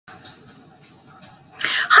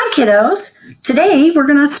Kiddos. Today we're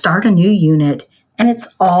going to start a new unit and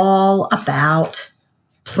it's all about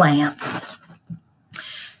plants.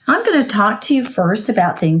 I'm going to talk to you first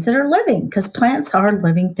about things that are living because plants are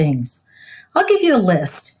living things. I'll give you a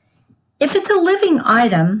list. If it's a living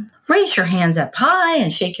item, raise your hands up high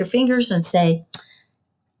and shake your fingers and say,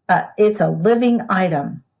 it's a living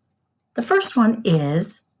item. The first one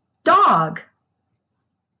is dog.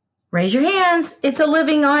 Raise your hands. It's a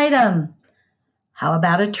living item. How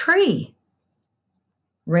about a tree?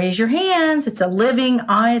 Raise your hands. It's a living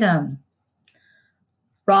item.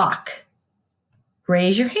 Rock.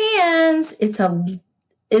 Raise your hands. Is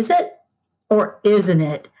it or isn't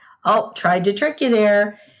it? Oh, tried to trick you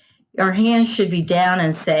there. Your hands should be down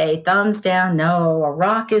and say, thumbs down, no, a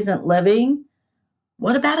rock isn't living.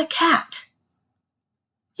 What about a cat?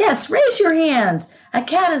 Yes, raise your hands. A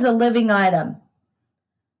cat is a living item.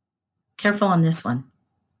 Careful on this one.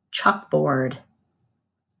 Chalkboard.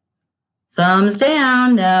 Thumbs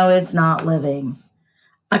down. No, it's not living.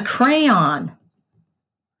 A crayon.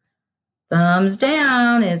 Thumbs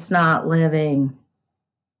down. It's not living.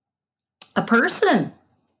 A person.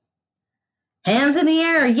 Hands in the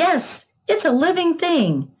air. Yes, it's a living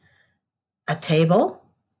thing. A table.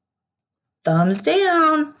 Thumbs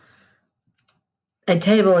down. A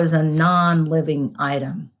table is a non-living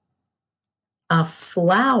item. A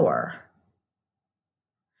flower.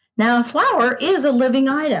 Now, a flower is a living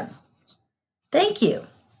item. Thank you.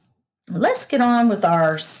 Let's get on with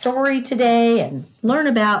our story today and learn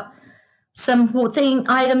about some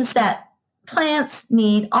items that plants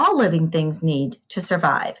need, all living things need to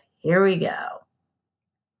survive. Here we go.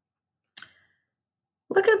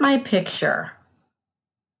 Look at my picture.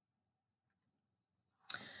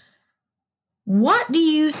 What do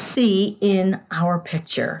you see in our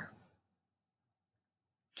picture?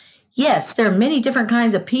 Yes, there are many different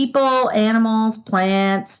kinds of people, animals,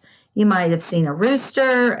 plants. You might have seen a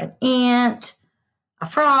rooster, an ant, a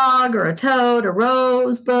frog or a toad, a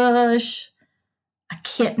rose bush, a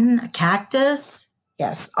kitten, a cactus.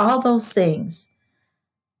 Yes, all those things.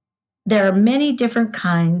 There are many different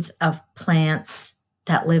kinds of plants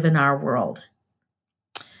that live in our world.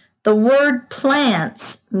 The word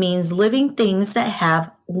plants means living things that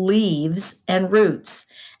have leaves and roots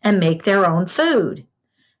and make their own food.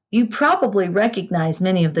 You probably recognize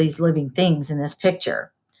many of these living things in this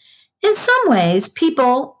picture. In some ways,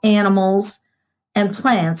 people, animals, and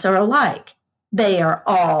plants are alike. They are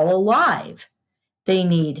all alive. They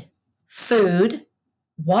need food,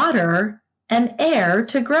 water, and air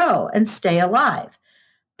to grow and stay alive.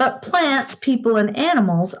 But plants, people, and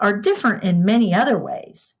animals are different in many other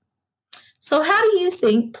ways. So how do you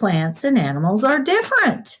think plants and animals are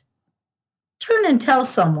different? Turn and tell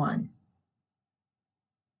someone.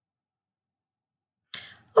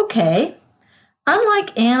 Okay.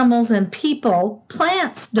 Unlike animals and people,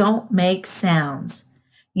 plants don't make sounds.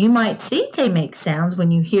 You might think they make sounds when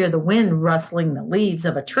you hear the wind rustling the leaves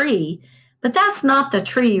of a tree, but that's not the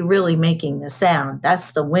tree really making the sound.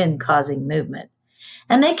 That's the wind causing movement.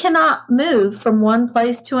 And they cannot move from one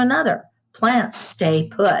place to another. Plants stay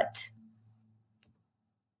put.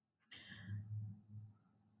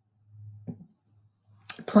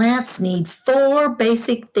 Plants need 4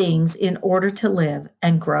 basic things in order to live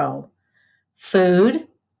and grow. Food,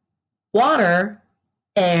 water,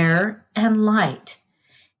 air, and light.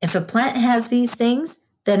 If a plant has these things,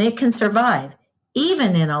 then it can survive,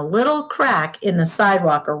 even in a little crack in the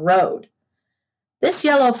sidewalk or road. This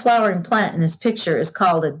yellow flowering plant in this picture is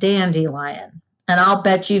called a dandelion, and I'll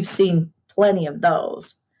bet you've seen plenty of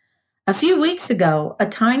those. A few weeks ago, a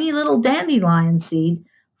tiny little dandelion seed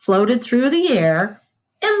floated through the air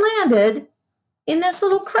and landed in this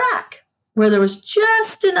little crack where there was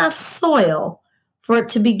just enough soil for it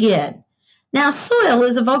to begin. Now, soil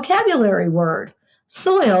is a vocabulary word.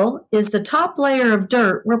 Soil is the top layer of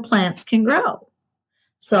dirt where plants can grow.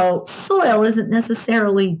 So soil isn't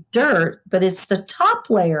necessarily dirt, but it's the top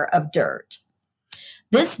layer of dirt.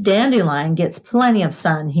 This dandelion gets plenty of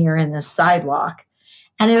sun here in this sidewalk,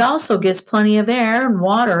 and it also gets plenty of air and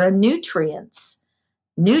water and nutrients.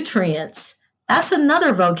 Nutrients, that's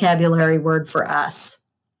another vocabulary word for us.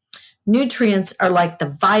 Nutrients are like the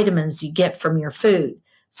vitamins you get from your food.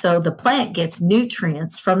 So the plant gets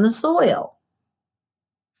nutrients from the soil.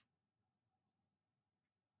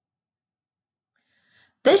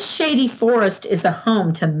 This shady forest is a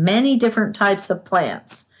home to many different types of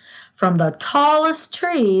plants, from the tallest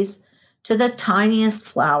trees to the tiniest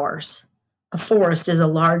flowers. A forest is a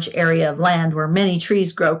large area of land where many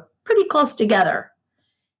trees grow pretty close together.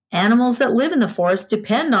 Animals that live in the forest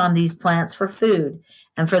depend on these plants for food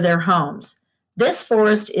and for their homes. This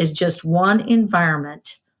forest is just one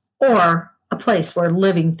environment or a place where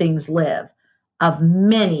living things live, of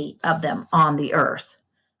many of them on the earth.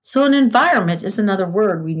 So, an environment is another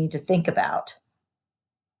word we need to think about.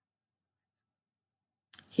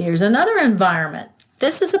 Here's another environment.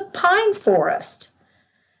 This is a pine forest.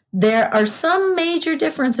 There are some major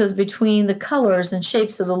differences between the colors and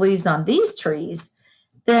shapes of the leaves on these trees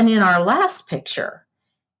than in our last picture.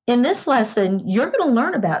 In this lesson, you're going to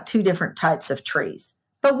learn about two different types of trees,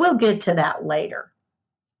 but we'll get to that later.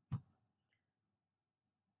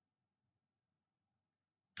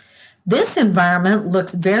 This environment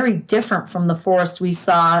looks very different from the forest we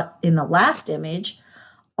saw in the last image.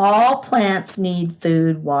 All plants need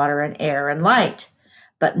food, water, and air and light.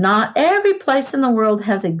 But not every place in the world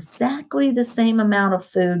has exactly the same amount of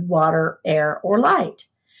food, water, air, or light.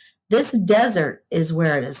 This desert is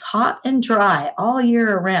where it is hot and dry all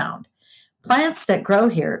year around. Plants that grow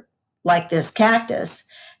here, like this cactus,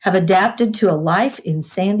 have adapted to a life in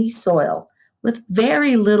sandy soil with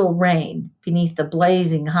very little rain beneath the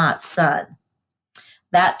blazing hot sun.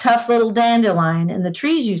 That tough little dandelion and the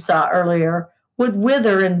trees you saw earlier would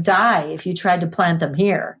wither and die if you tried to plant them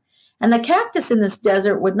here. And the cactus in this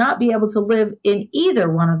desert would not be able to live in either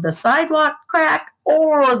one of the sidewalk crack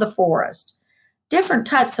or the forest. Different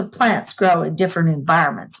types of plants grow in different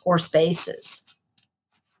environments or spaces.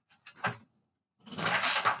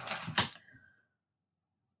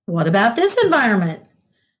 What about this environment?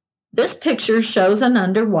 This picture shows an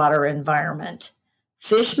underwater environment.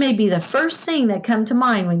 Fish may be the first thing that come to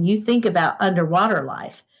mind when you think about underwater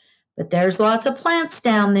life, but there's lots of plants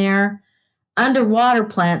down there. Underwater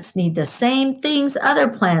plants need the same things other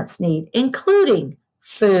plants need, including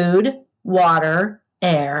food, water,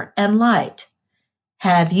 air, and light.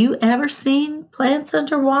 Have you ever seen plants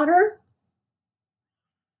underwater?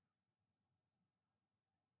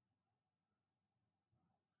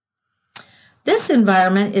 This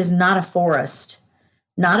environment is not a forest,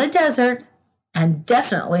 not a desert, and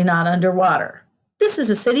definitely not underwater. This is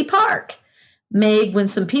a city park, made when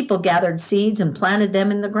some people gathered seeds and planted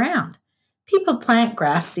them in the ground. People plant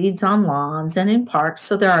grass seeds on lawns and in parks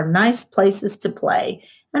so there are nice places to play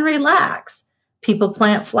and relax. People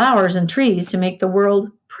plant flowers and trees to make the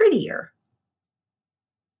world prettier.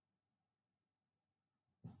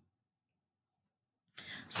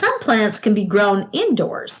 Some plants can be grown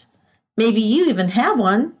indoors. Maybe you even have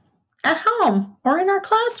one at home or in our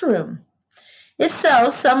classroom. If so,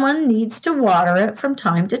 someone needs to water it from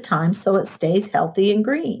time to time so it stays healthy and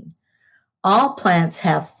green. All plants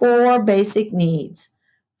have 4 basic needs: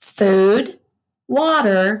 food,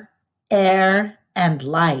 water, air, and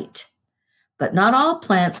light. But not all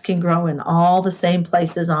plants can grow in all the same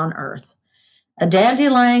places on Earth. A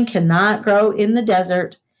dandelion cannot grow in the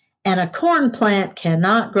desert, and a corn plant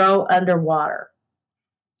cannot grow underwater.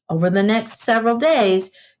 Over the next several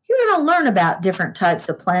days, you're going to learn about different types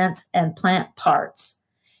of plants and plant parts,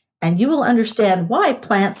 and you will understand why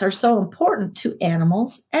plants are so important to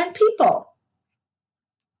animals and people.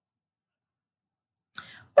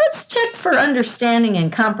 Let's check for understanding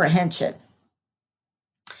and comprehension.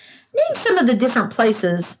 Name some of the different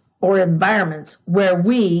places or environments where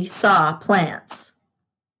we saw plants.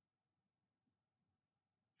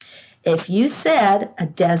 If you said a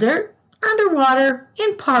desert, underwater,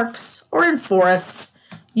 in parks, or in forests,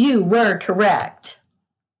 you were correct.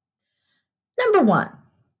 Number 1,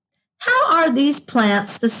 how are these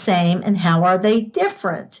plants the same and how are they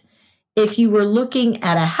different? If you were looking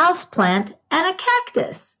at a houseplant and a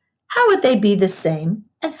cactus, how would they be the same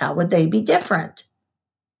and how would they be different?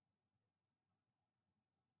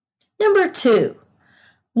 Number 2,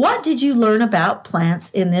 what did you learn about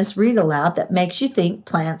plants in this read aloud that makes you think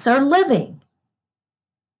plants are living?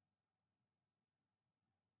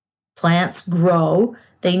 Plants grow.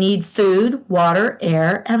 They need food, water,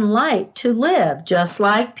 air, and light to live, just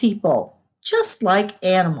like people, just like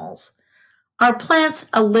animals. Are plants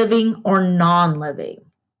a living or non-living?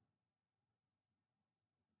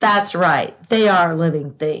 That's right, they are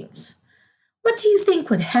living things. What do you think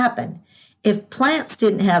would happen if plants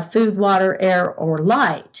didn't have food, water, air, or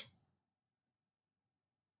light?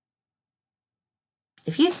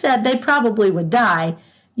 If you said they probably would die,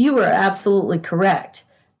 you were absolutely correct.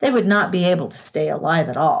 They would not be able to stay alive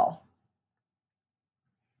at all.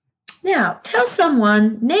 Now, tell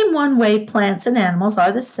someone, name one way plants and animals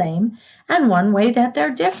are the same and one way that they're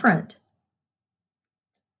different.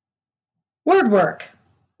 Word work.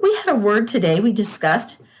 We had a word today we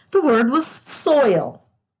discussed. The word was soil.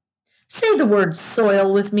 Say the word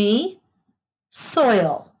soil with me.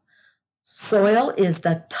 Soil. Soil is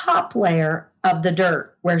the top layer of the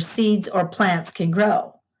dirt where seeds or plants can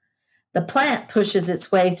grow. The plant pushes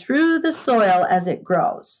its way through the soil as it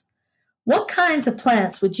grows. What kinds of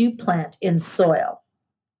plants would you plant in soil?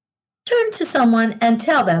 Turn to someone and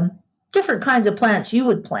tell them different kinds of plants you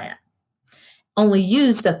would plant. Only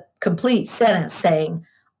use the complete sentence saying,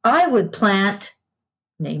 I would plant,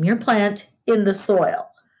 name your plant, in the soil,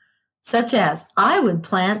 such as, I would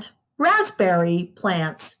plant raspberry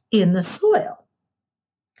plants in the soil.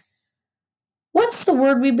 What's the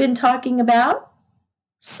word we've been talking about?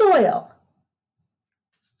 Soil.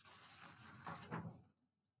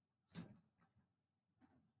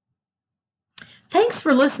 Thanks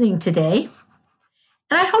for listening today.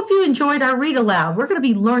 And I hope you enjoyed our read aloud. We're going to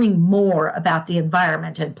be learning more about the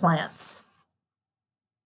environment and plants.